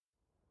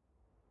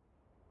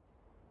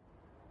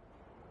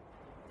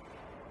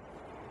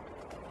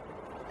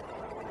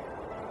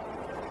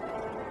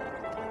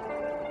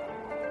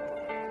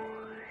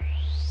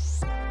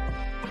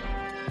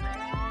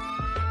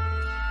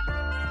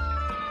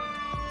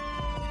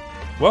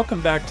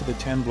Welcome back to the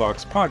 10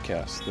 Blocks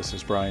podcast. This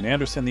is Brian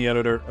Anderson, the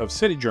editor of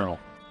City Journal.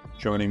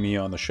 Joining me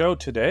on the show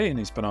today, and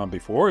he's been on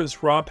before,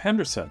 is Rob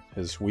Henderson.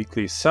 His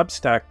weekly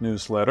Substack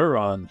newsletter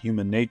on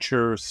human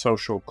nature,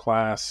 social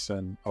class,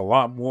 and a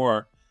lot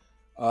more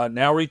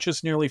now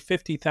reaches nearly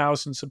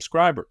 50,000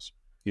 subscribers.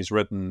 He's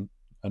written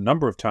a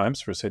number of times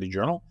for City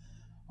Journal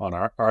on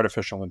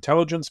artificial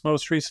intelligence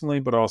most recently,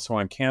 but also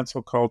on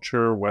cancel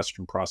culture,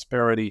 Western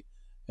prosperity,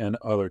 and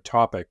other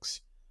topics.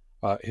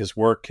 His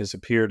work has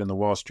appeared in the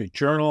Wall Street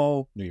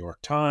Journal, New York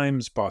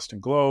Times, Boston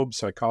Globe,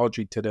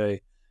 Psychology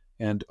Today,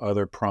 and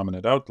other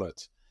prominent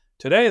outlets.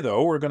 Today,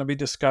 though, we're going to be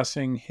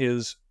discussing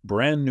his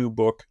brand new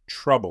book,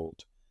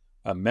 Troubled,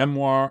 a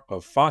memoir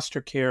of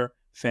foster care,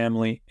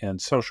 family,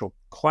 and social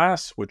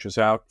class, which is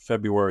out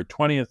February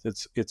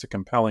 20th. It's a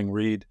compelling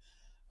read,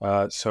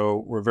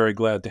 so we're very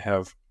glad to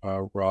have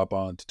Rob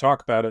on to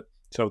talk about it.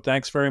 So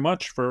thanks very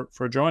much for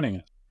joining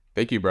us.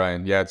 Thank you,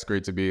 Brian. Yeah, it's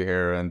great to be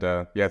here. And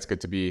it's good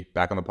to be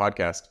back on the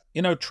podcast.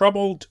 You know,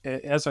 Troubled,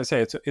 as I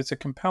say, it's a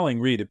compelling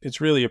read.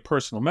 It's really a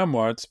personal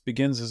memoir. It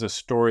begins as a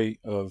story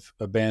of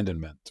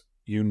abandonment.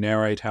 You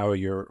narrate how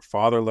your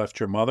father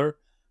left your mother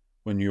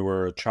when you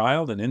were a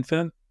child, an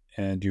infant,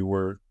 and you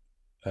were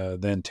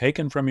then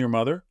taken from your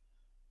mother,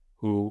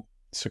 who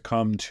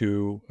succumbed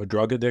to a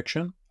drug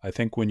addiction, I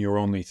think when you were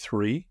only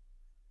 3.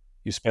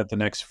 You spent the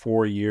next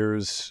 4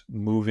 years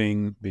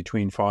moving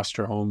between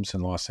foster homes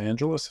in Los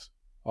Angeles,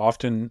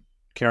 often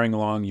carrying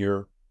along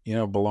your,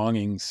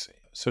 belongings,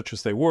 such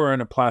as they were,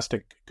 in a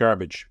plastic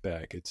garbage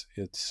bag.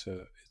 It's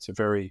a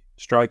very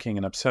striking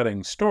and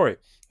upsetting story.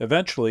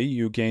 Eventually,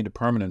 you gained a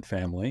permanent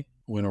family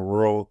when a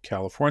rural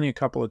California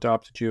couple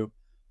adopted you,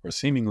 or a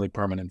seemingly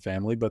permanent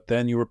family, but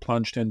then you were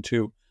plunged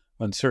into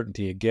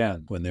uncertainty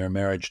again when their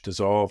marriage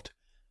dissolved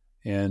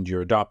and your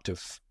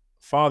adoptive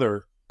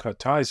father cut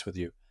ties with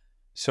you.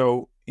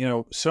 So,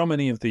 so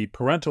many of the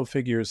parental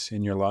figures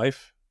in your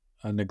life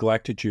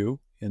neglected you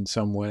in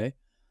some way.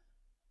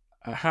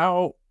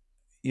 How,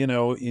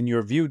 in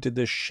your view, did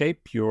this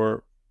shape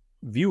your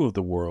view of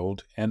the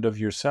world and of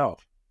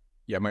yourself?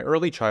 Yeah, my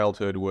early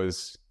childhood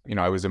was,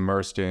 I was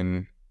immersed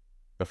in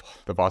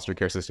the foster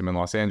care system in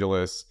Los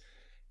Angeles.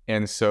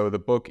 And so the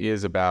book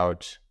is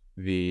about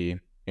the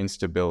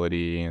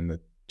instability and the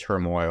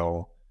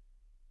turmoil,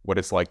 what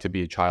it's like to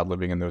be a child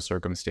living in those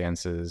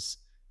circumstances,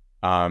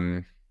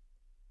 and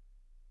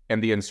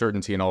the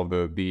uncertainty and all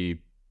of the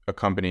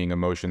accompanying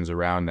emotions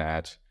around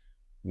that.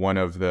 One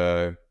of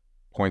the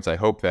points I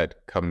hope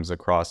that comes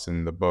across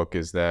in the book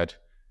is that,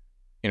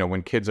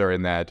 when kids are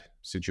in that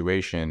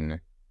situation,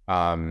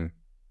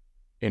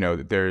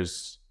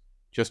 there's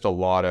just a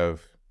lot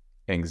of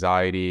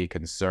anxiety,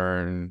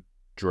 concern,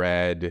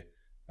 dread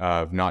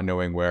of not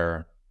knowing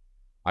where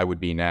I would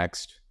be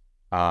next,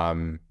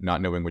 not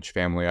knowing which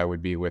family I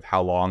would be with,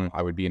 how long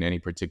I would be in any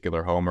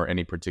particular home or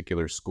any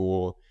particular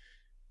school.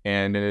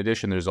 And in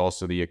addition, there's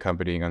also the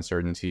accompanying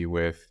uncertainty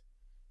with,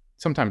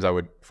 sometimes I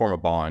would form a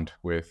bond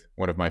with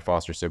one of my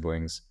foster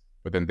siblings,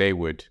 but then they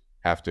would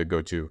have to go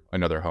to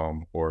another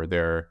home, or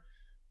their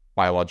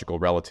biological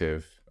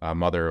relative,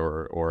 mother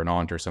or an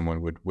aunt or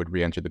someone would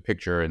re-enter the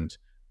picture, and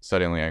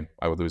suddenly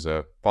I would lose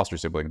a foster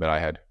sibling that I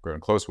had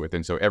grown close with.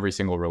 And so every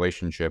single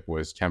relationship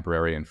was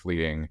temporary and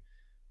fleeting.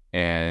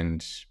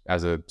 And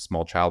as a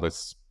small child,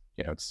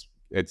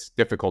 it's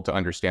difficult to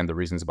understand the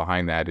reasons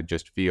behind that. It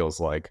just feels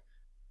like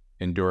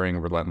enduring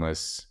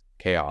relentless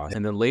chaos.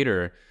 And then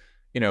later,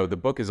 the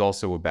book is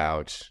also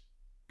about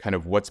kind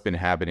of what's been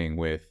happening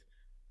with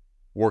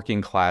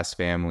working class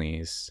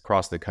families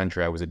across the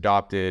country. I was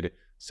adopted,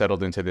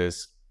 settled into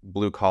this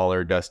blue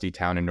collar, dusty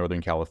town in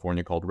Northern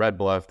California called Red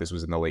Bluff. This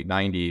was in the late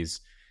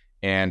 90s.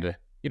 And,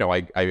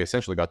 I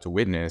essentially got to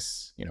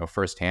witness,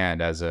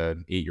 firsthand as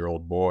an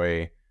 8-year-old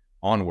boy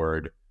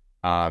onward,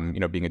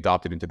 being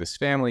adopted into this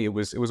family. It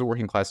was a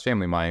working class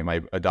family.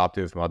 My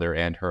adoptive mother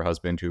and her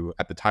husband, who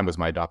at the time was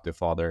my adoptive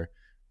father,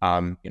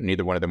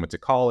 neither one of them went to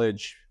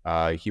college.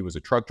 He was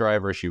a truck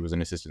driver. She was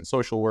an assistant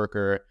social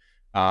worker.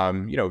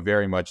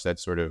 Very much that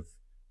sort of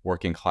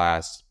working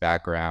class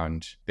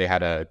background. They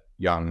had a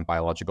young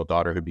biological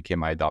daughter who became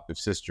my adoptive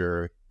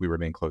sister. We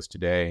remain close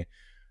today.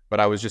 But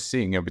I was just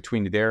seeing,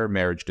 between their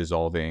marriage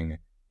dissolving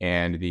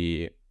and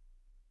the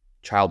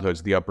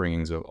childhoods, the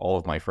upbringings of all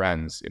of my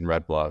friends in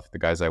Red Bluff, the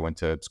guys I went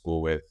to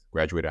school with,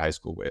 graduated high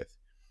school with,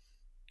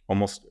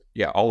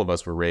 all of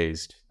us were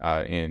raised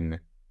in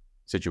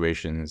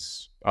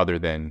situations other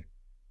than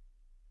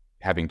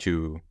having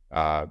two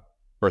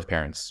birth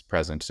parents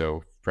present.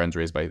 So friends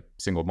raised by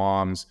single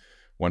moms,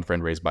 one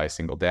friend raised by a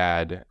single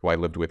dad, who I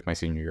lived with my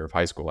senior year of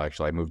high school.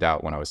 Actually, I moved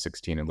out when I was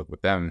 16 and lived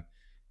with them.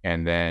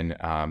 And then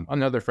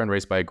another friend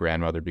raised by a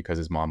grandmother because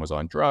his mom was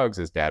on drugs,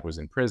 his dad was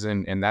in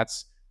prison. And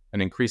that's an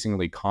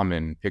increasingly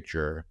common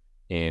picture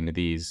in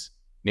these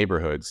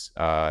neighborhoods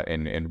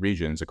and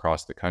regions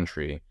across the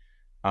country.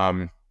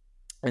 And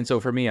so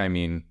for me, I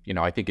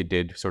think it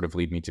did sort of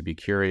lead me to be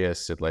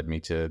curious. It led me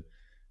to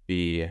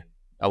be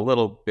a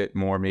little bit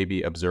more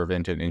maybe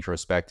observant and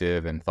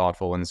introspective and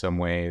thoughtful in some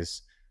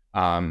ways.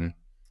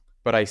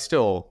 But I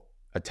still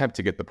attempt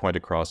to get the point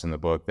across in the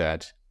book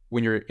that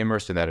when you're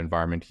immersed in that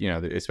environment,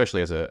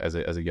 especially as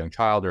a young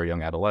child or a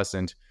young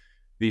adolescent,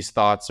 these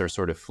thoughts are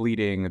sort of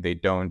fleeting. They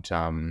don't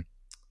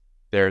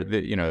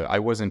I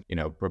wasn't,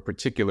 a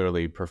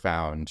particularly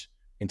profound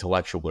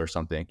intellectual or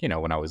something.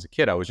 When I was a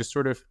kid, I was just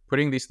sort of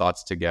putting these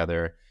thoughts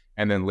together.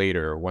 And then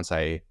later, once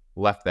I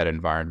left that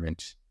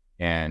environment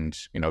and,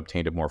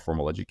 obtained a more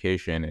formal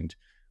education and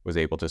was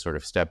able to sort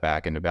of step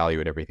back and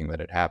evaluate everything that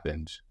had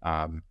happened,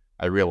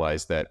 I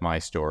realized that my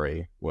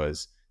story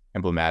was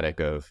emblematic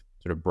of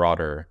sort of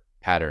broader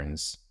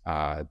patterns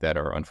that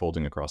are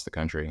unfolding across the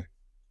country.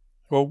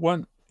 Well,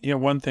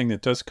 one thing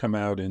that does come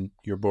out in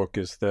your book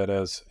is that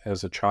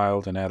as a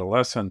child and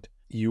adolescent,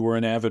 you were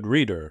an avid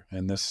reader,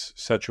 and this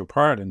set you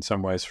apart in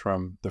some ways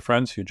from the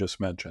friends you just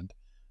mentioned,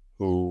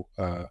 who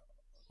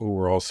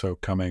were also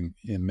coming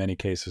in many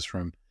cases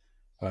from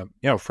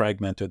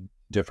fragmented,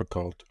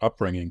 difficult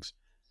upbringings.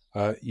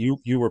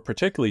 You were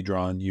particularly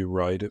drawn. You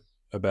write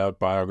about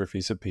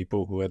biographies of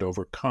people who had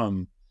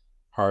overcome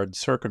hard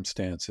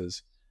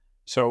circumstances.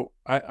 So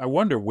I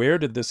wonder, where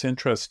did this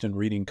interest in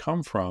reading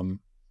come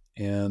from,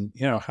 and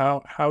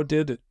how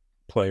did it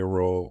play a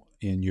role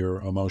in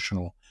your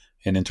emotional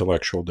and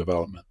intellectual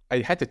development? I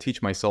had to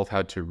teach myself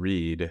how to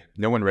read.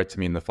 No one read to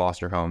me in the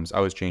foster homes. I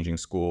was changing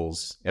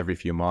schools every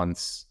few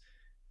months.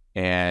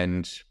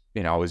 And,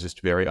 I was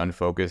just very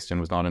unfocused and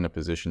was not in a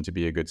position to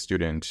be a good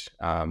student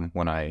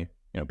when I,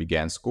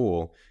 began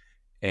school.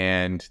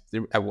 And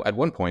at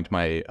one point,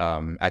 my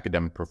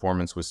academic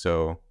performance was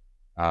so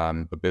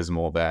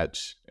abysmal that,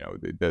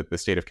 the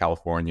state of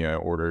California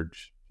ordered,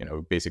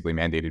 basically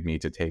mandated me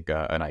to take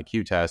an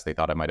IQ test. They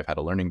thought I might have had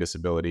a learning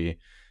disability.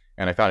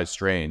 And I found it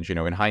strange,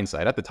 in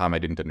hindsight. At the time, I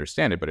didn't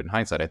understand it, but in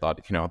hindsight, I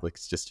thought, like,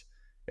 it's just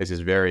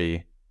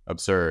very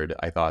absurd.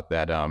 I thought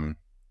that,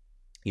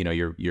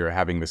 you're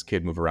having this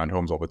kid move around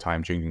homes all the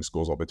time, changing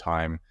schools all the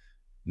time,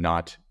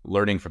 not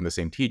learning from the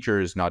same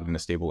teachers, not in a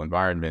stable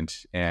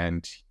environment,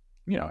 and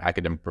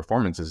academic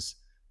performance is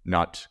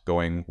not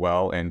going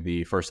well. And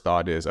the first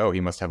thought is, oh,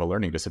 he must have a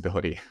learning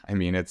disability. I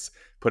mean, it's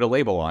put a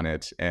label on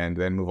it and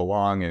then move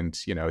along, and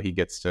he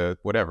gets to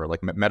whatever,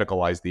 like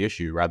medicalize the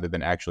issue rather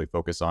than actually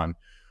focus on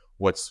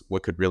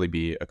what could really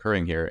be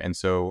occurring here. And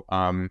so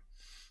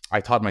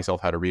I taught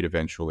myself how to read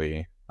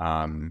eventually.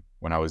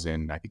 When I was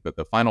in, I think,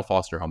 the final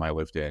foster home I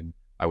lived in,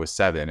 I was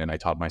 7, and I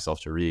taught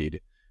myself to read.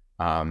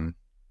 I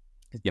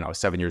was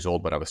 7 years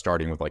old, but I was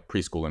starting with like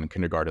preschool and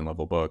kindergarten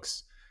level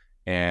books.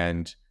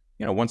 And,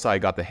 once I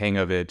got the hang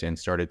of it and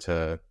started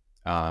to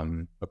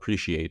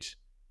appreciate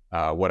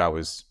what I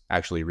was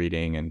actually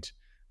reading and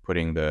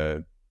putting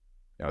the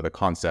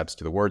concepts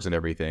to the words and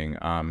everything,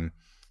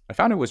 I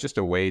found it was just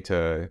a way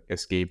to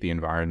escape the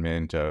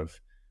environment of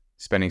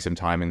spending some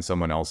time in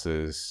someone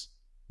else's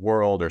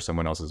world or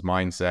someone else's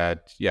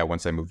mindset. Yeah,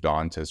 once I moved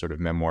on to sort of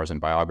memoirs and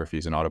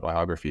biographies and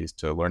autobiographies,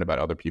 to learn about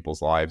other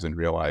people's lives and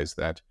realize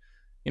that,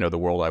 the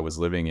world I was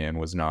living in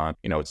was not,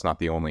 it's not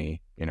the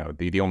only,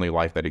 the only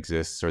life that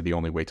exists or the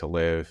only way to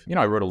live.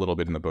 I wrote a little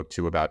bit in the book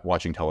too about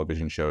watching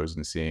television shows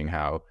and seeing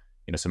how,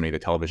 so many of the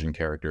television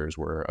characters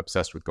were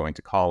obsessed with going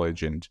to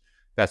college, and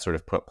that sort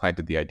of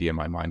planted the idea in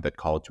my mind that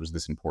college was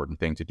this important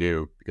thing to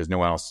do because no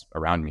one else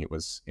around me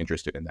was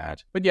interested in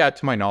that. But yeah,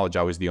 to my knowledge,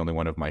 I was the only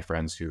one of my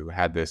friends who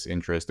had this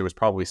interest. There was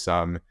probably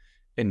some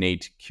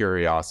innate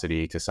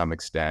curiosity to some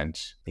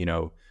extent.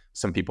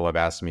 Some people have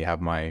asked me,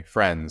 have my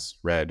friends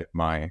read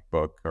my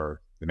book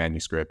or the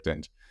manuscript?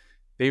 And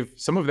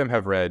some of them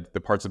have read the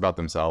parts about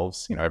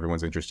themselves.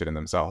 Everyone's interested in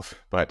themselves,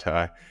 but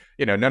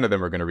none of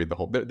them are going to read the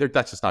whole.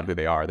 That's just not who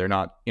they are. They're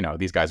not.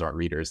 These guys aren't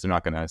readers. They're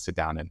not going to sit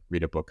down and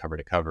read a book cover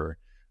to cover.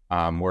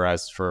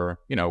 Whereas for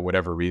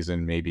whatever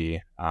reason,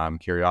 maybe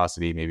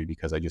curiosity, maybe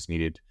because I just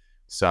needed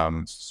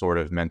some sort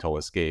of mental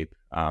escape,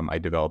 I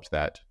developed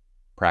that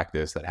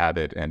practice, that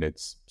habit, and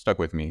it's stuck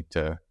with me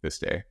to this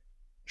day.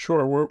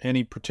 Sure. Were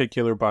any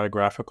particular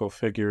biographical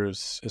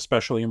figures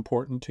especially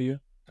important to you?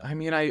 I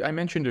mean, I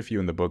mentioned a few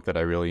in the book that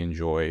I really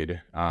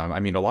enjoyed. I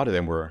mean, a lot of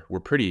them were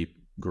pretty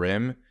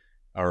grim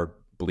or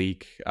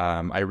bleak.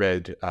 I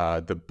read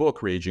the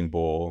book Raging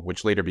Bull,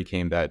 which later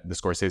became the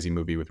Scorsese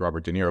movie with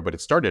Robert De Niro, but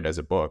it started as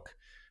a book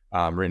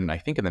written, I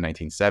think, in the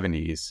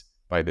 1970s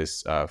by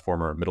this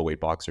former middleweight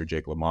boxer,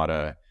 Jake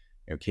LaMotta.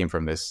 Came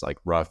from this like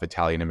rough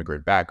Italian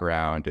immigrant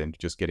background and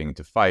just getting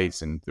into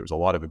fights, and there was a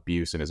lot of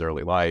abuse in his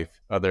early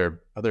life.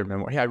 Other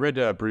memoir. Yeah, I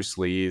read Bruce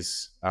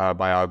Lee's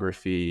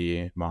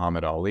biography,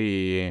 Muhammad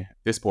Ali,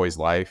 This Boy's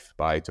Life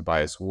by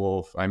Tobias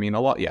Wolff. I mean,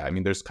 a lot. Yeah, I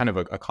mean, there's kind of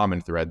a common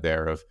thread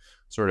there of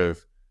sort of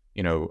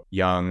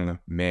young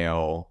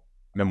male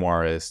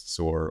memoirists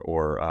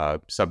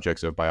or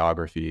subjects of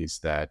biographies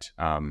that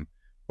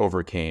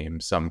overcame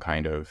some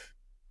kind of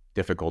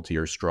difficulty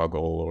or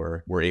struggle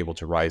or were able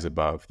to rise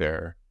above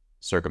their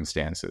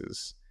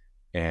circumstances.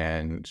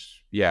 And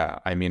yeah,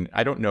 I mean,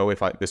 I don't know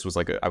if this was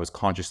I was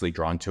consciously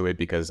drawn to it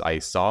because I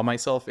saw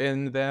myself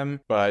in them,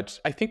 but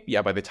I think,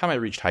 yeah, by the time I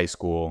reached high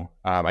school,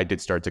 I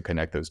did start to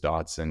connect those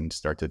dots and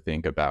start to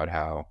think about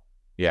how,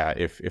 yeah,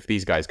 if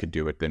these guys could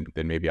do it, then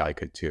maybe I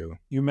could too.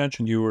 You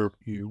mentioned you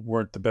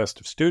weren't the best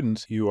of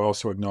students. You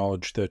also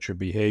acknowledged that your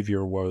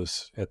behavior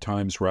was at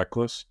times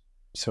reckless.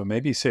 So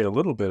maybe say a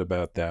little bit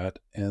about that,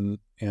 and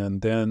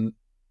then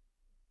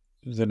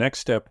the next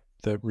step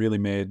that really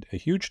made a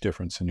huge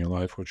difference in your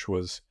life, which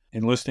was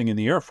enlisting in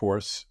the Air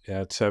Force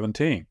at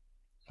 17.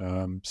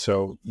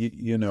 So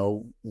you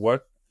know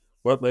what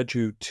led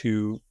you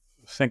to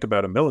think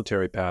about a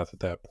military path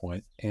at that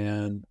point,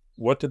 and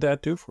what did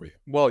that do for you?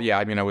 Well, yeah,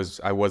 I mean, I was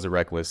a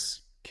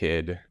reckless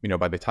kid.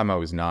 By the time I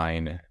was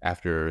 9,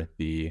 after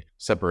the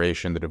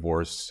separation, the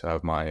divorce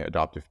of my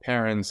adoptive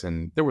parents,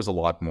 and there was a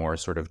lot more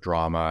sort of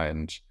drama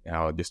and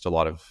just a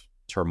lot of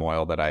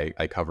turmoil that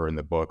I cover in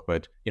the book.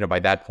 But by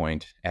that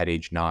point, at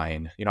age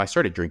 9, I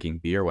started drinking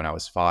beer when I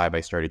was 5.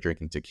 I started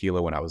drinking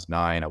tequila when I was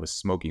 9. I was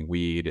smoking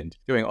weed and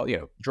doing all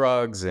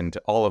drugs and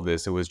all of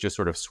this. It was just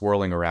sort of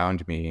swirling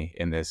around me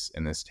in this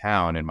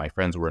town, and my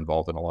friends were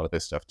involved in a lot of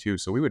this stuff too.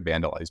 So we would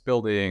vandalize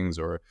buildings,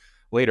 or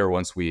later,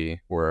 once we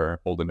were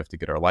old enough to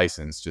get our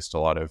license, just a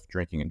lot of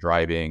drinking and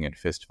driving and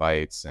fist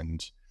fights,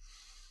 and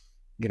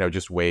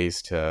just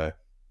ways to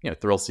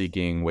thrill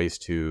seeking, ways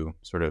to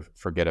sort of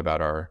forget about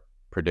our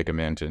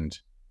predicament and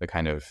the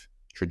kind of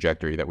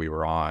trajectory that we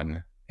were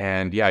on.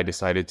 And yeah, I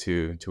decided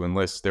to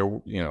enlist.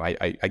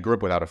 I grew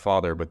up without a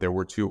father, but there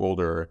were two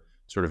older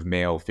sort of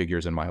male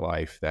figures in my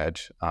life that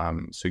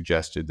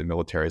suggested the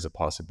military as a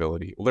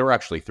possibility. Well, there were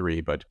actually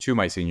three, but two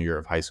my senior year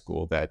of high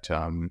school that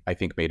I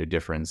think made a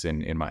difference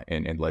and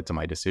led to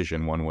my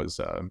decision. One was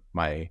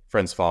my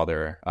friend's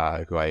father,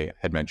 who I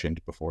had mentioned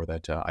before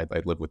that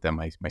I'd lived with them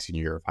my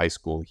senior year of high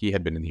school. He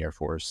had been in the Air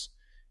Force.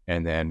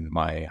 And then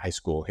my high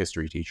school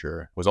history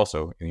teacher was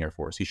also in the Air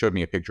Force. He showed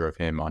me a picture of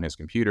him on his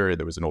computer.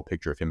 There was an old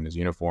picture of him in his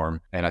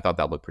uniform, and I thought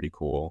that looked pretty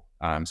cool.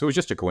 So it was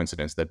just a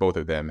coincidence that both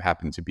of them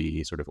happened to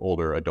be sort of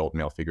older adult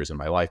male figures in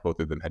my life.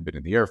 Both of them had been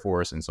in the Air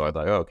Force, and so I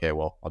thought, oh, okay,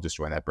 well, I'll just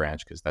join that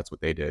branch because that's what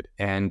they did.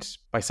 And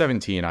by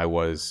 17, I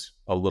was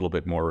a little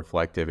bit more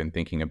reflective in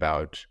thinking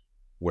about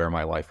where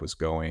my life was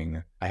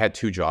going. I had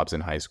two jobs in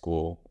high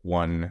school,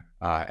 one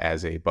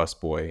as a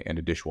busboy and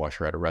a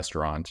dishwasher at a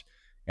restaurant,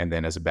 and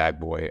then as a bag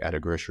boy at a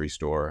grocery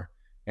store.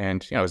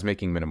 And I was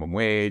making minimum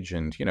wage,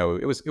 and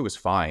it was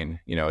fine,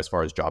 as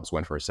far as jobs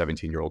went for a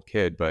 17-year-old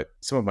kid. But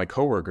some of my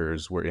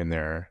coworkers were in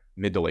their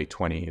mid to late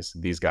 20s.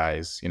 These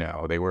guys,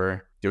 they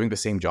were doing the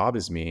same job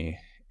as me.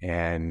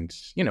 And,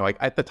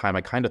 at the time,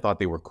 I kind of thought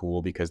they were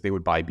cool because they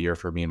would buy beer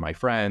for me and my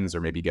friends, or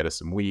maybe get us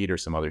some weed or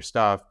some other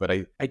stuff. But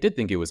I did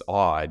think it was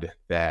odd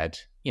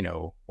that,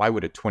 why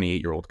would a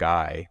 28-year-old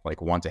guy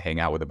want to hang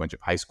out with a bunch of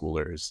high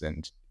schoolers?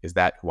 And is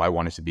that who I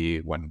wanted to be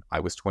when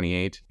I was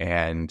 28?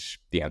 And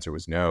the answer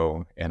was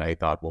no. And I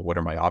thought, well, what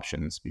are my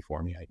options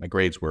before me? My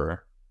grades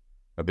were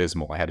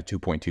abysmal. I had a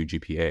 2.2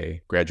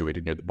 GPA,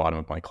 graduated near the bottom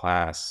of my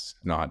class,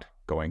 not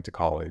going to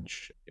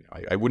college.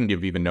 I wouldn't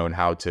have even known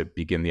how to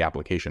begin the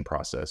application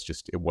process.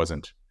 Just it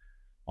wasn't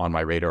on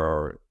my radar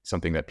or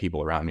something that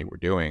people around me were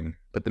doing.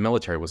 But the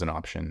military was an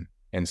option.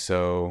 And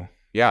so,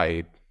 yeah,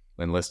 I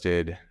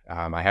enlisted.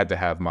 I had to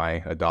have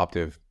my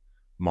adoptive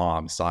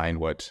mom sign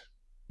what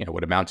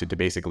amounted to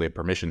basically a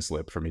permission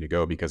slip for me to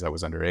go because I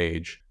was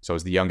underage. So I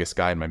was the youngest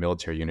guy in my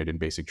military unit in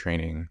basic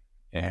training.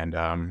 And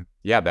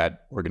that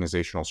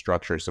organizational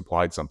structure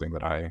supplied something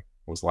that I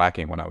was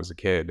lacking when I was a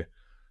kid.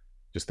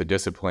 Just the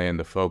discipline,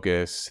 the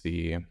focus,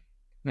 the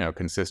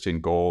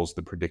consistent goals,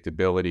 the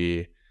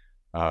predictability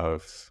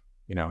of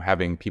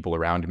having people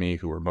around me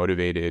who were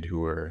motivated, who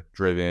were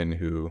driven,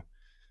 who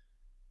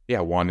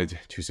wanted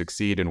to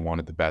succeed and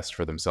wanted the best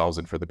for themselves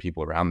and for the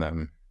people around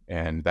them.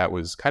 And that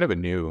was kind of a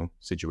new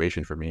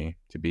situation for me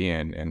to be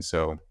in. And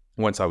so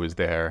once I was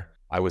there,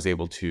 I was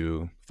able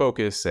to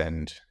focus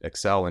and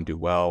excel and do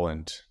well.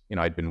 And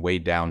I'd been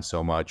weighed down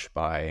so much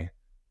by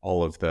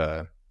all of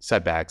the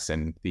setbacks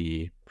and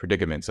the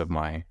predicaments of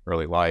my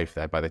early life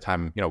that by the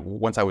time,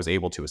 once I was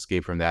able to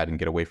escape from that and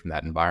get away from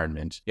that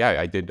environment,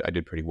 I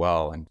did pretty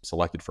well and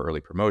selected for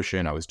early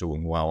promotion. I was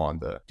doing well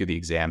on do the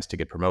exams to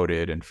get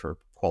promoted and for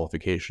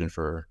qualification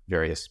for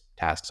various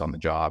tasks on the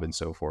job and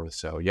so forth.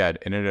 So it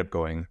ended up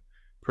going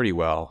pretty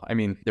well. I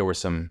mean, there were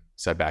some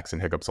setbacks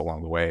and hiccups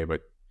along the way,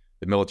 but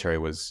the military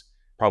was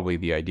probably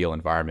the ideal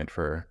environment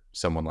for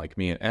someone like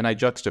me. And I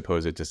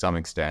juxtapose it to some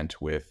extent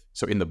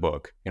so in the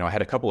book, I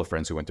had a couple of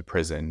friends who went to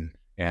prison,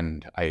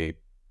 and I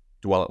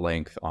dwell at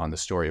length on the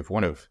story of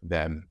one of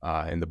them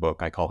in the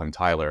book. I call him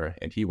Tyler,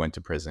 and he went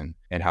to prison,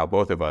 and how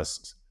both of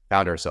us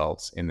found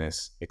ourselves in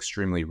this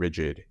extremely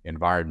rigid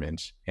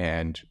environment.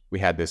 And we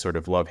had this sort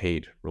of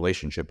love-hate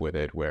relationship with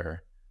it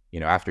where,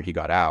 after he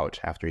got out,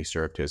 after he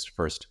served his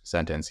first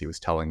sentence, he was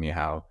telling me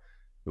how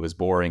it was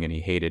boring and he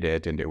hated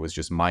it, and it was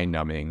just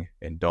mind-numbing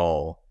and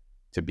dull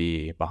to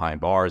be behind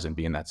bars and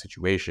be in that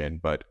situation.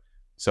 But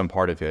some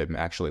part of him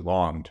actually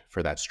longed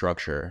for that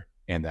structure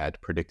and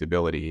that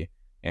predictability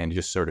and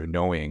just sort of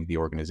knowing the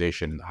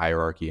organization, the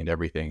hierarchy, and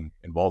everything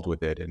involved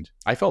with it. And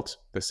I felt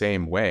the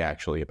same way,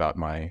 actually, about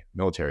my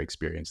military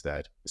experience,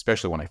 that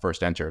especially when I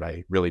first entered,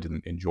 I really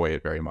didn't enjoy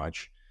it very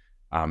much.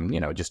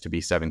 just to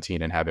be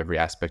 17 and have every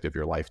aspect of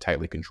your life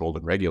tightly controlled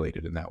and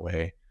regulated in that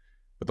way.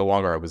 But the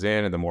longer I was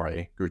in and the more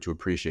I grew to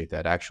appreciate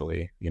that,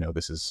 actually,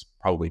 this has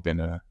probably been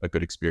a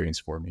good experience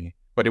for me.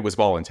 But it was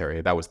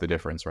voluntary. That was the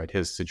difference, right?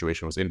 His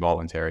situation was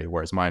involuntary,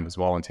 whereas mine was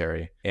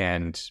voluntary.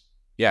 And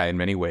yeah, in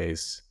many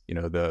ways,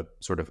 the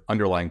sort of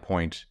underlying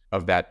point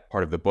of that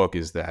part of the book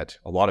is that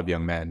a lot of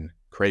young men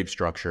crave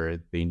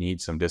structure. They need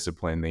some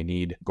discipline. They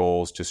need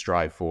goals to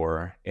strive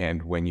for.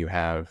 And when you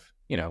have,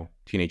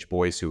 teenage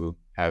boys who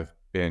have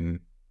been,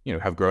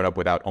 have grown up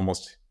without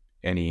almost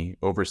any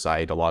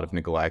oversight, a lot of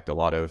neglect, a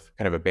lot of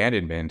kind of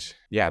abandonment,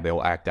 yeah,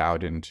 they'll act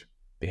out and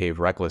behave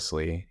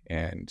recklessly.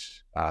 And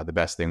the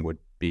best thing would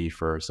be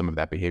for some of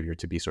that behavior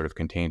to be sort of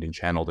contained and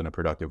channeled in a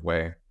productive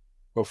way.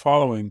 Well,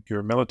 following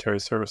your military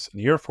service in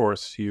the Air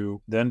Force,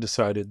 you then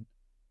decided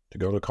to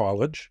go to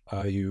college.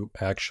 You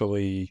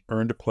actually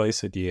earned a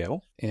place at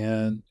Yale.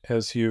 And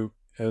as you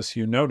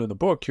note in the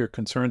book, your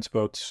concerns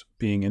about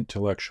being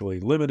intellectually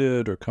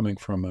limited or coming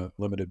from a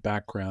limited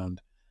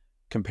background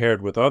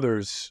compared with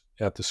others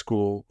at the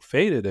school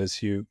faded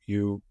as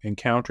you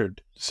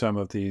encountered some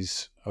of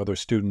these other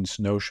students'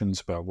 notions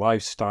about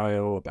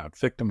lifestyle, about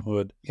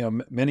victimhood.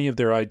 Many of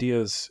their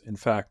ideas, in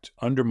fact,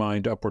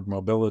 undermined upward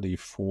mobility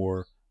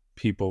for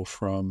people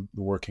from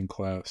the working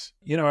class.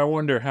 I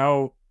wonder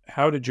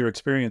how did your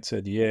experience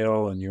at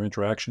Yale and your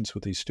interactions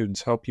with these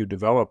students help you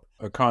develop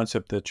a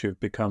concept that you've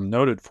become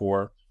noted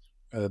for,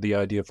 the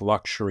idea of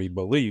luxury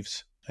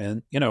beliefs?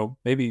 And,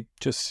 maybe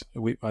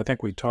I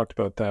think we talked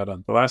about that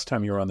on the last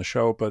time you were on the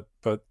show, but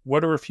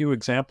what are a few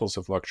examples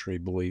of luxury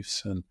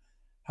beliefs and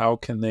how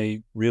can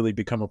they really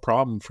become a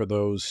problem for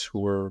those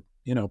who are,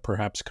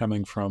 perhaps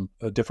coming from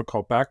a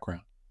difficult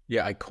background?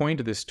 Yeah, I coined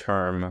this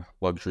term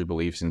luxury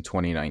beliefs in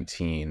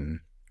 2019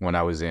 when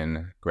I was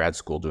in grad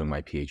school doing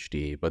my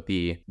PhD. But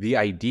the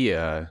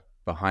idea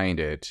behind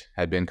it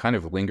had been kind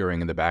of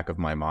lingering in the back of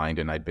my mind,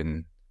 and I'd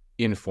been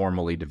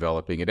informally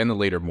developing it and then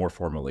later more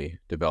formally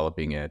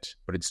developing it.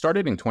 But it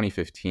started in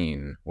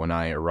 2015 when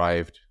I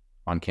arrived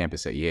on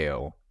campus at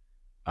Yale.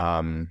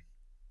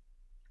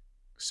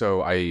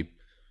 So I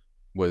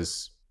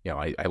was,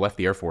 I left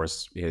the Air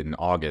Force in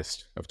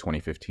August of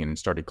 2015 and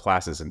started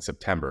classes in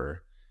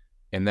September.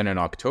 And then in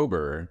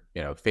October,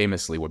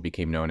 famously what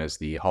became known as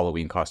the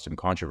Halloween costume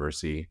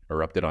controversy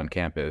erupted on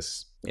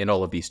campus. And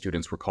all of these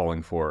students were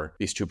calling for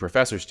these two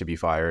professors to be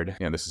fired.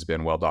 This has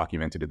been well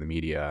documented in the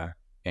media.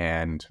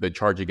 And the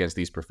charge against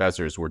these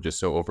professors were just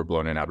so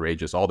overblown and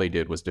outrageous. All they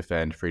did was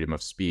defend freedom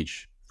of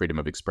speech, freedom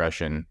of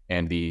expression,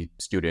 and the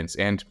students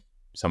and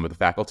some of the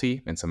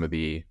faculty and some of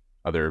the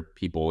other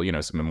people,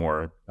 some of the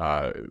more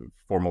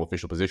formal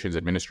official positions,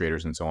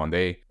 administrators and so on,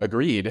 they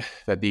agreed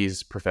that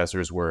these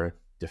professors were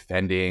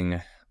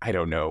defending, I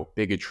don't know,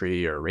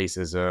 bigotry or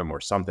racism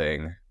or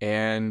something.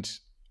 And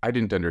I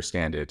didn't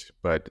understand it,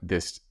 but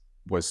this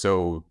was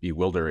so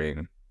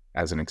bewildering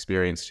as an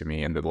experience to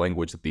me, and the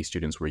language that these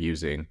students were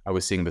using. I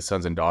was seeing the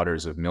sons and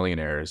daughters of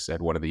millionaires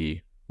at one of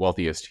the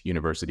wealthiest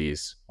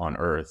universities on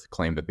earth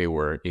claim that they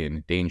were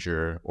in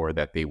danger or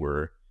that they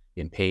were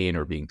in pain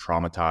or being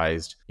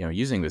traumatized,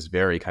 using this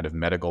very kind of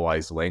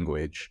medicalized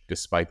language,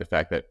 despite the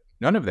fact that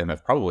none of them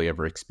have probably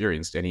ever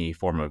experienced any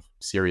form of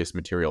serious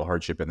material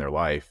hardship in their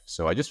life.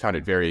 So I just found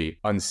it very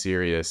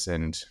unserious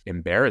and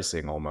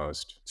embarrassing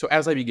almost. So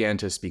as I began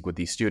to speak with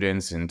these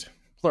students and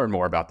learn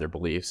more about their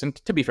beliefs, and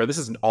to be fair, this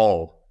isn't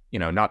all,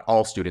 not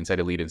all students at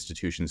elite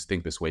institutions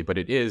think this way, but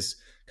it is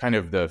kind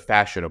of the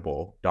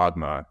fashionable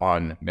dogma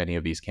on many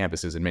of these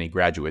campuses and many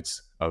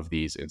graduates of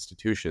these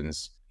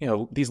institutions.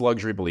 These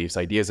luxury beliefs,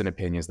 ideas and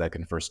opinions that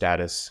confer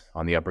status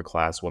on the upper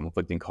class while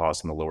inflicting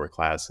costs on the lower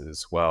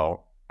classes.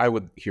 Well, I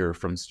would hear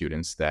from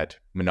students that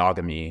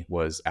monogamy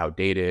was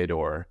outdated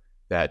or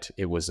that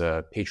it was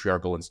a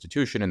patriarchal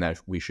institution and that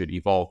we should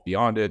evolve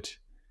beyond it.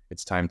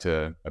 It's time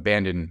to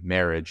abandon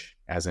marriage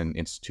as an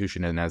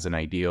institution and as an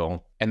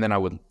ideal. And then I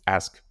would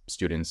ask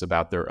students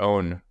about their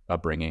own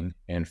upbringing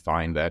and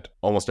find that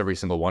almost every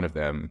single one of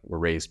them were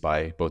raised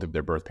by both of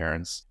their birth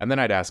parents. And then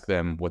I'd ask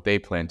them what they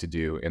plan to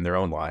do in their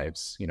own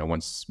lives.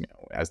 Once,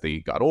 as they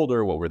got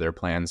older, what were their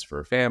plans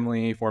for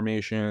family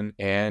formation?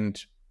 And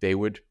they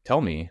would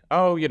tell me,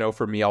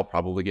 for me, I'll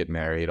probably get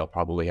married. I'll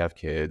probably have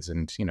kids.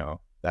 And,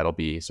 that'll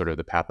be sort of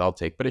the path I'll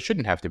take, but it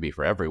shouldn't have to be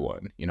for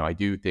everyone. I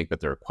do think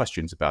that there are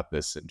questions about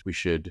this and we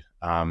should,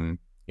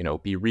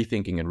 be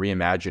rethinking and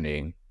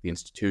reimagining the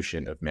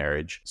institution of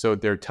marriage. So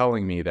they're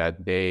telling me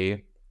that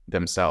they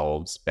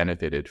themselves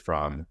benefited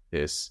from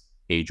this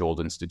age-old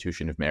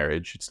institution of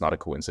marriage. It's not a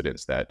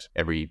coincidence that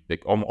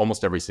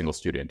almost every single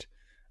student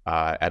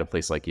at a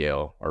place like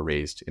Yale are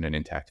raised in an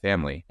intact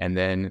family. And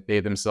then they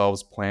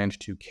themselves planned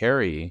to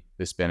carry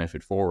this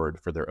benefit forward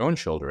for their own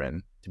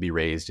children to be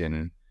raised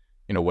in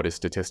what is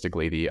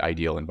statistically the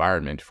ideal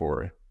environment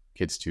for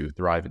kids to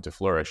thrive and to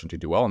flourish and to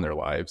do well in their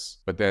lives.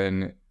 But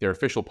then their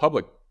official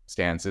public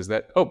stance is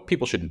that,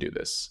 people shouldn't do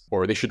this,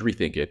 or they should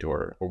rethink it,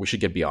 or we should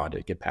get beyond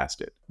it, get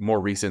past it. More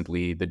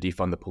recently, the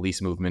defund the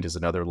police movement is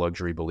another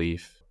luxury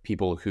belief.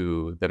 People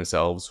who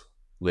themselves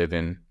live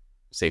in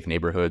safe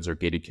neighborhoods or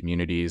gated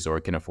communities or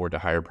can afford to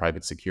hire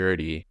private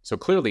security. So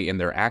clearly in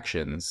their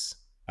actions,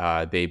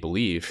 they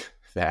believe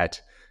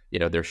that,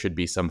 there should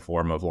be some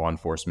form of law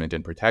enforcement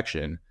and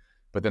protection.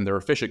 But then their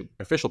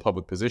official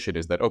public position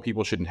is that, oh,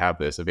 people shouldn't have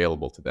this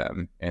available to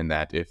them. And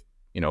that if,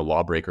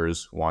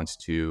 lawbreakers want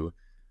to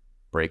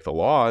break the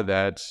law,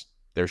 that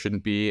there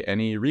shouldn't be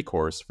any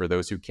recourse for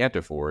those who can't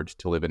afford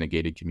to live in a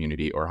gated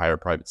community or hire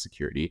private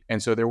security.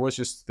 And so there was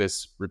just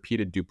this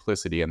repeated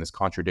duplicity and this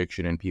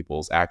contradiction in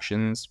people's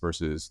actions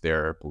versus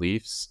their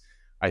beliefs.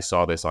 I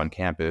saw this on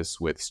campus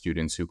with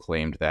students who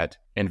claimed that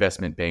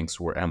investment banks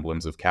were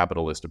emblems of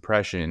capitalist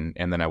oppression.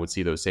 And then I would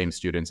see those same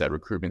students at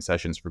recruitment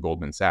sessions for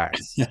Goldman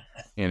Sachs. Yeah.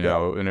 And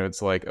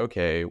it's like,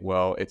 okay,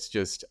 well, it's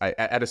just,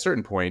 at a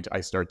certain point, I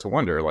start to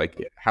wonder,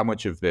 like, how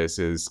much of this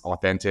is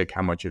authentic,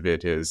 how much of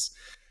it is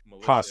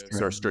malicious or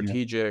Posturing. Yeah.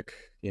 strategic,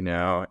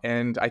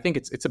 and I think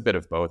it's a bit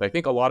of both. I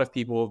think a lot of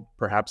people,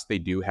 perhaps they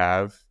do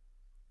have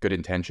good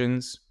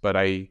intentions, but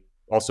I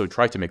also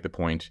try to make the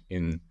point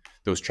in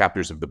those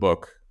chapters of the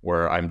book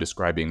where I'm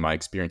describing my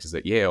experiences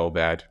at Yale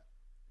that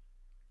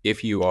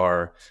if you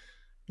are,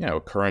 a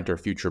current or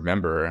future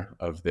member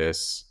of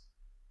this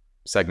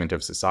segment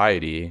of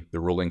society, the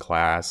ruling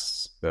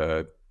class,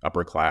 the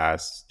upper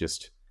class,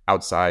 just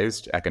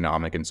outsized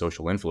economic and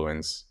social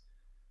influence,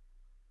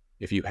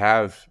 if you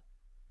have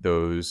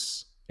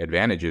those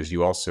advantages,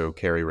 you also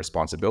carry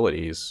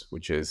responsibilities,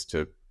 which is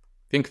to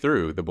think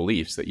through the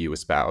beliefs that you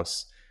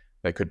espouse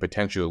that could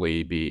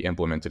potentially be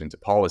implemented into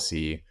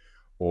policy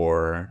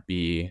or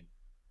be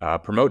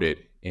promoted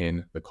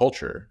in the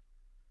culture.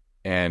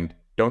 And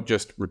don't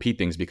just repeat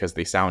things because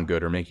they sound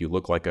good or make you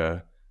look like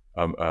a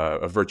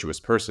virtuous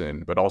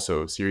person, but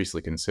also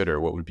seriously consider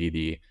what would be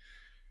the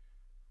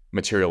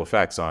material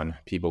effects on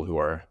people who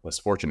are less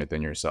fortunate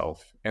than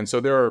yourself. And so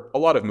there are a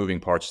lot of moving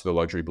parts to the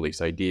luxury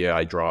beliefs idea.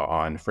 I draw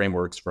on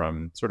frameworks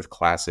from sort of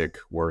classic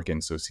work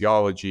in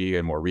sociology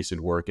and more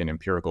recent work in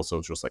empirical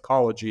social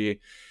psychology.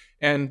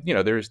 And,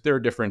 there are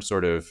different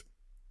sort of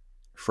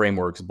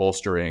frameworks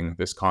bolstering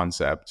this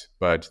concept,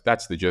 but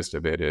that's the gist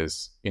of it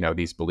is,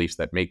 these beliefs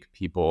that make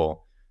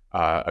people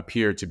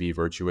appear to be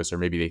virtuous, or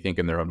maybe they think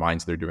in their own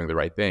minds they're doing the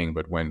right thing,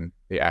 but when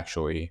they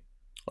actually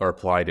are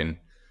applied in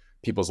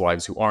people's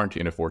lives who aren't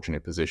in a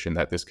fortunate position,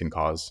 that this can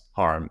cause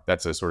harm.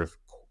 That's a sort of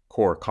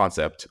core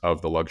concept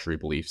of the luxury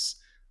beliefs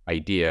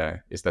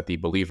idea, is that the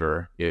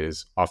believer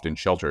is often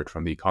sheltered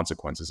from the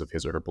consequences of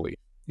his or her belief.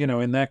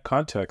 In that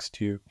context,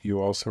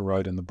 you also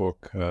write in the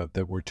book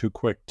that we're too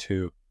quick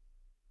to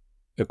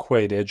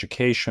equate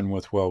education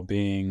with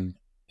well-being,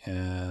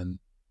 and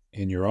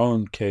in your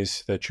own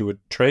case, that you would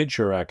trade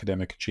your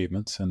academic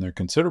achievements, and they're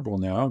considerable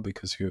now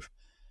because you've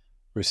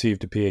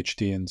received a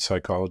PhD in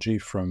psychology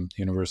from the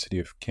University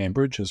of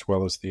Cambridge, as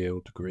well as the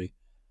Yale degree,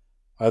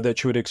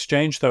 that you would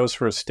exchange those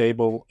for a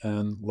stable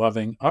and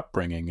loving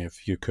upbringing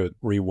if you could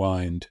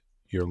rewind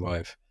your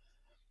life.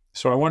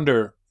 So I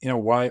wonder,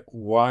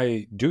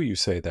 why do you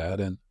say that?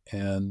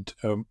 And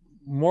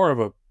more of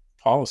a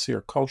policy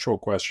or cultural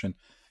question,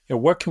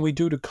 what can we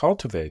do to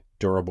cultivate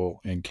durable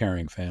and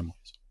caring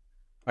families?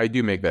 I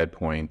do make that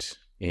point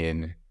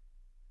in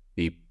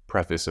the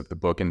preface of the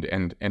book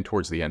and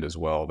towards the end as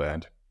well,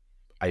 that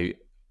I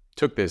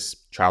took this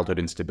childhood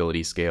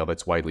instability scale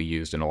that's widely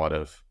used in a lot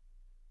of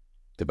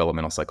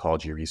developmental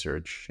psychology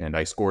research, and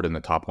I scored in the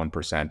top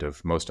 1%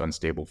 of most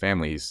unstable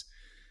families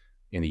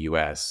in the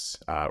US,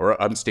 or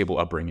unstable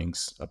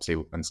upbringings,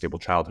 unstable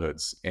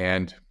childhoods.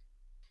 And,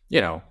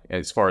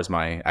 as far as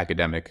my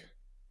academic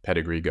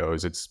pedigree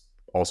goes, it's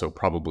also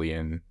probably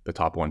in the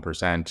top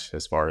 1%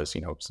 as far as,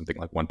 something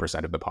like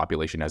 1% of the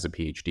population has a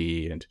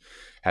PhD and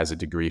has a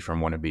degree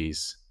from one of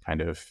these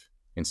kind of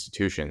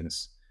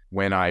institutions.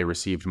 When I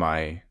received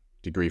my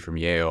degree from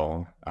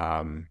Yale,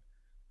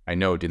 I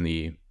note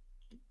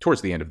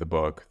towards the end of the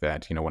book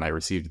that, when I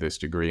received this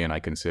degree and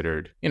I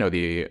considered,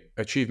 the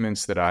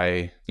achievements that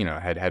I,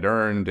 had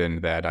earned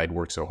and that I'd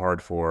worked so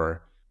hard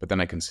for, but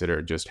then I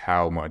considered just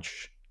how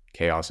much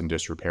chaos and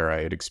disrepair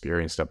I had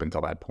experienced up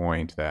until that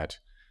point, that,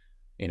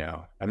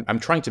 I'm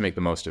trying to make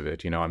the most of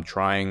it. I'm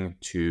trying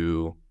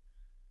to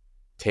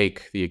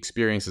take the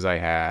experiences I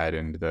had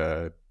and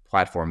the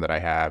platform that I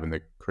have and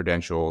the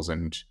credentials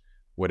and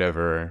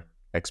whatever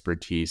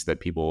expertise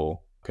that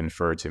people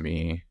confer to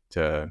me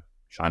to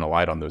shine a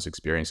light on those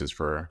experiences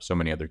for so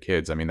many other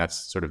kids. I mean,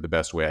 that's sort of the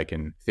best way I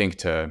can think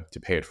to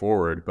pay it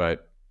forward.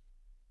 But,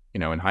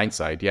 in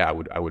hindsight, yeah,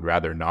 I would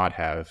rather not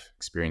have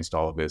experienced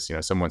all of this.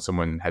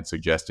 Someone had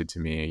suggested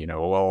to me,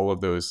 well, all of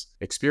those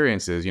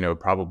experiences,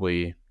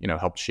 probably,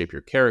 helped shape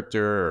your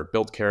character or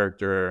build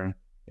character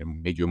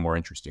and made you a more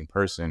interesting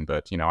person.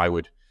 But, I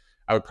would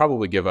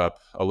probably give up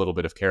a little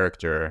bit of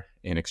character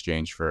in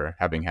exchange for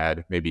having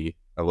had maybe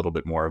a little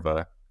bit more of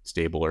a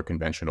stable or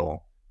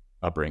conventional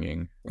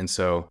upbringing. And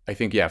so I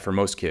think, yeah, for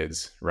most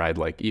kids, right?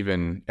 Like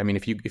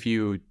if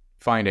you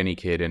find any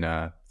kid in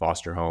a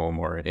foster home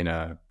or in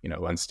a,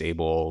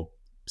 unstable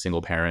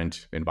single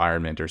parent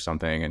environment or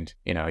something, and,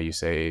 you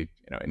say,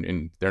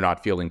 and they're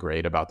not feeling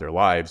great about their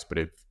lives, but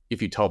if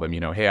if you tell them,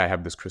 hey, I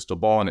have this crystal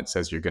ball and it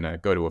says you're going to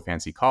go to a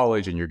fancy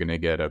college and you're going to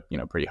get a,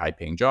 pretty high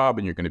paying job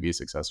and you're going to be a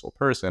successful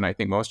person, I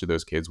think most of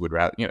those kids would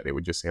rather, they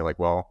would just say like,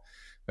 well,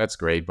 that's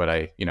great, but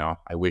I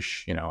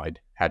wish, I'd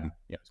had,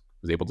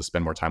 was able to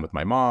spend more time with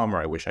my mom,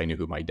 or I wish I knew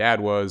who my dad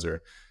was,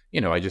 or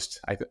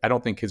I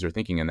don't think kids are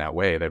thinking in that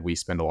way, that we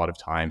spend a lot of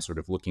time sort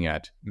of looking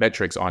at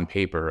metrics on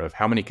paper of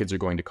how many kids are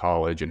going to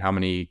college and how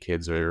many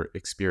kids are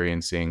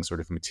experiencing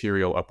sort of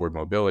material upward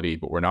mobility,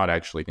 but we're not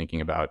actually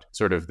thinking about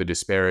sort of the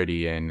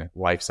disparity in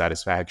life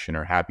satisfaction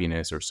or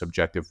happiness or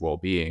subjective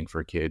well-being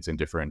for kids in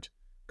different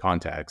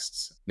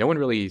contexts. No one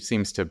really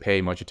seems to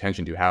pay much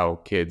attention to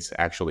how kids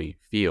actually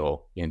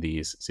feel in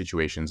these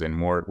situations,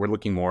 and we're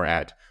looking more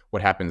at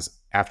what happens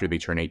after they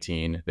turn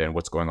 18 than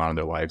what's going on in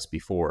their lives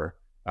before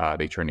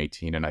they turn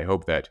 18. And I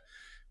hope that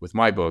with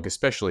my book,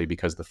 especially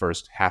because the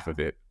first half of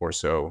it or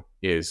so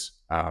is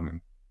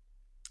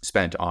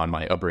spent on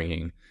my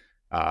upbringing,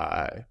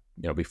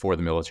 before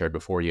the military,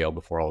 before Yale,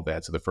 before all of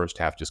that. So the first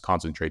half just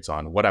concentrates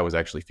on what I was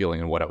actually feeling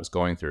and what I was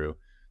going through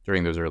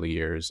during those early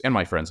years, and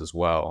my friends as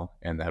well.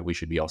 And that we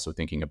should be also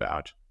thinking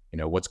about,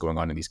 what's going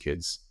on in these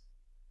kids'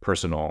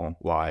 personal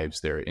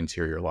lives, their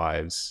interior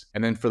lives.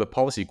 And then for the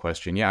policy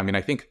question, yeah, I mean,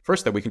 I think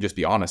first that we can just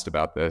be honest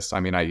about this. I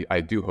mean,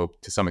 I do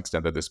hope to some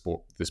extent that this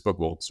book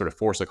will sort of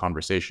force a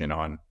conversation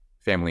on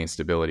family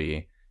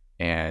instability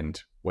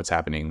and what's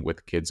happening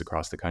with kids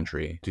across the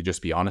country, to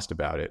just be honest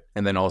about it.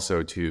 And then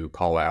also to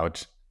call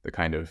out the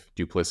kind of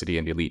duplicity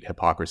and elite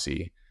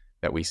hypocrisy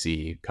that we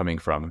see coming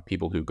from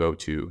people who go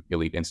to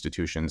elite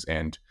institutions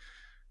and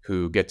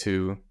who get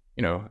to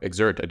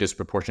exert a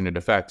disproportionate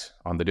effect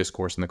on the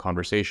discourse and the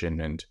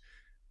conversation, and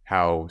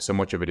how so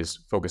much of it is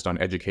focused on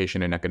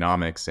education and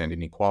economics and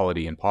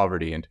inequality and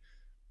poverty. And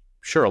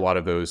sure, a lot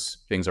of those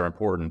things are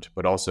important,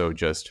 but also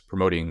just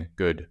promoting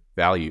good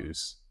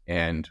values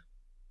and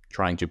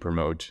trying to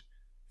promote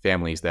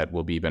families that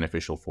will be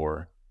beneficial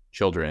for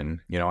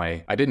children.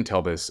 I didn't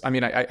tell this. I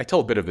mean, I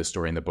tell a bit of this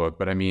story in the book,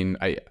 but I mean,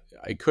 I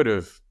could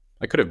have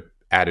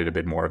added a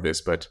bit more of this,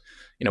 but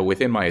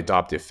within my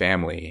adoptive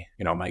family,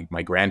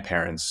 my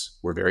grandparents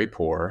were very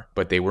poor,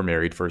 but they were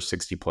married for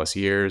 60 plus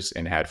years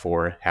and had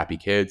 4 happy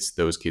kids.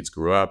 Those kids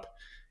grew up,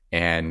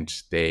 and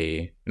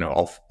they,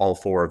 all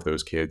 4 of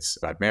those kids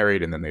got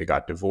married, and then they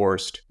got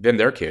divorced. Then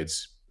their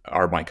kids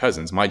are my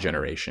cousins, my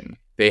generation.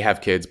 They have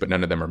kids, but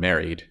none of them are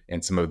married,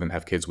 and some of them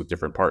have kids with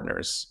different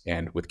partners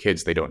and with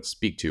kids they don't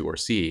speak to or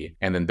see.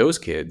 And then those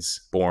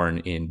kids born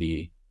in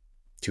the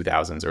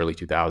 2000s, early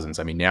 2000s,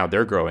 I mean, now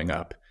they're growing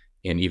up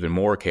in even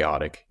more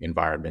chaotic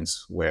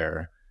environments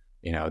where,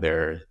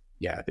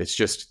 it's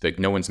just like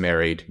no one's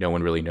married. No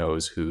one really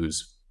knows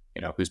who's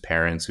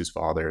parents, whose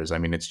fathers. I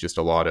mean, it's just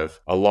a lot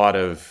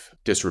of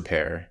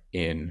disrepair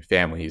in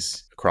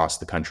families across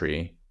the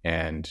country.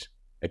 And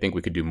I think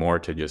we could do more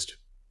to just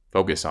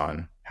focus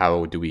on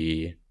how do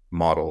we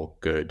model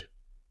good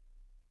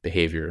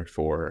behavior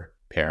for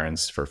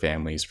parents, for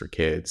families, for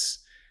kids.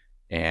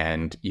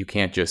 And you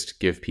can't just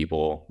give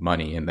people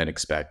money and then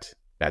expect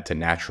that to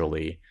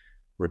naturally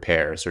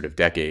repair sort of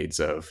decades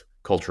of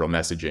cultural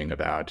messaging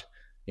about,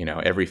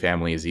 every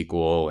family is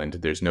equal and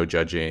there's no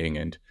judging,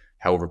 and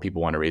however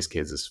people want to raise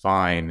kids is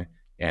fine.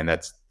 And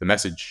that's the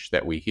message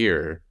that we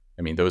hear.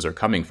 I mean, those are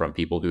coming from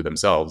people who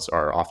themselves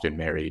are often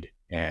married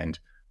and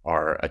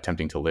are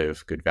attempting to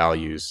live good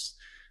values.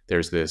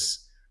 There's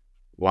this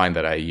line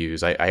that I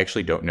use. I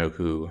actually don't know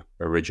who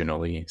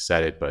originally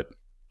said it, but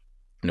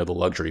the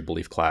luxury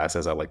belief class,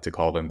 as I like to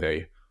call them,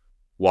 they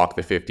walk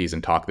the 50s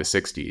and talk the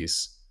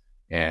 60s.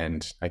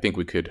 And I think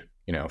we could,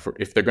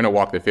 if they're going to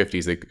walk the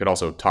 50s, they could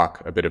also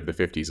talk a bit of the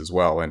 50s as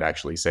well, and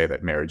actually say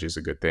that marriage is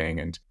a good thing,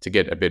 and to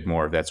get a bit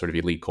more of that sort of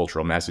elite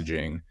cultural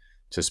messaging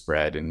to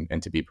spread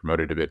and to be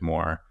promoted a bit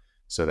more,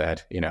 so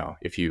that,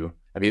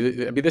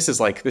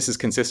 this is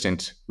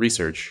consistent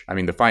research. I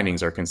mean, the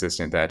findings are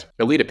consistent that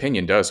elite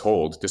opinion does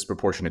hold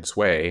disproportionate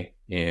sway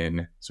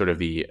in sort of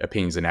the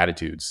opinions and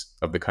attitudes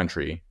of the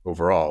country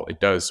overall. It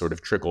does sort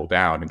of trickle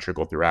down and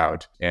trickle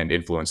throughout and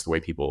influence the way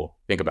people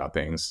think about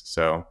things.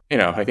 So,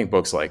 I think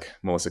books like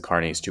Melissa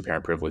Carney's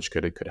Two-Parent Privilege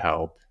could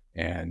help,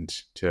 and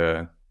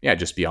to,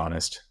 just be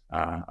honest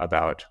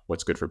about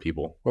what's good for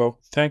people. Well,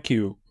 thank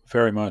you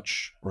very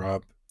much,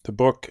 Rob. The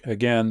book,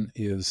 again,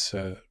 is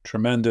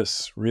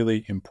tremendous,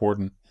 really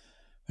important.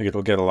 I think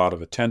it'll get a lot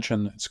of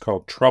attention. It's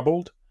called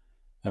Troubled,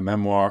 a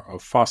memoir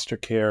of foster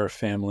care,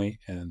 family,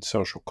 and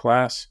social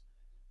class.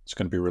 It's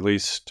going to be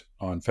released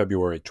on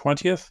February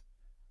 20th.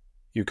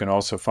 You can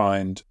also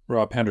find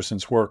Rob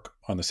Henderson's work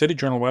on the City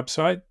Journal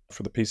website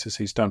for the pieces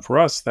he's done for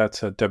us.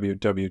 That's at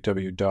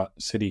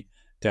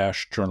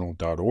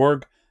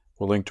www.city-journal.org.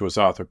 We'll link to his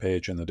author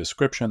page in the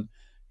description.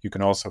 You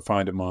can also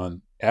find him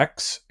on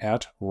X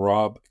at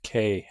Rob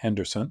K.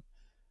 Henderson.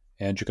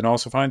 And you can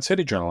also find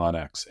City Journal on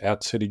X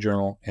at City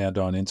Journal, and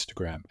on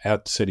Instagram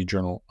at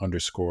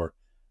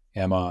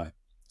cityjournal_MI.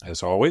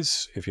 As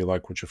always, if you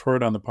like what you've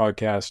heard on the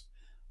podcast,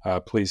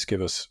 please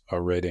give us a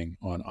rating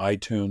on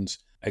iTunes.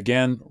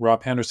 Again,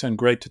 Rob Henderson,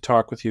 great to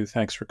talk with you.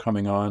 Thanks for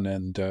coming on.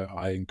 And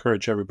I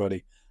encourage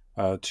everybody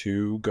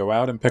to go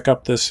out and pick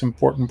up this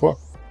important book.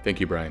 Thank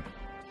you, Brian.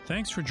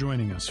 Thanks for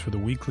joining us for the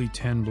weekly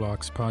 10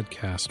 Blocks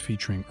podcast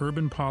featuring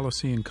urban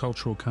policy and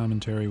cultural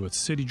commentary with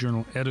City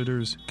Journal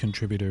editors,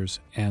 contributors,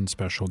 and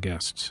special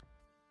guests.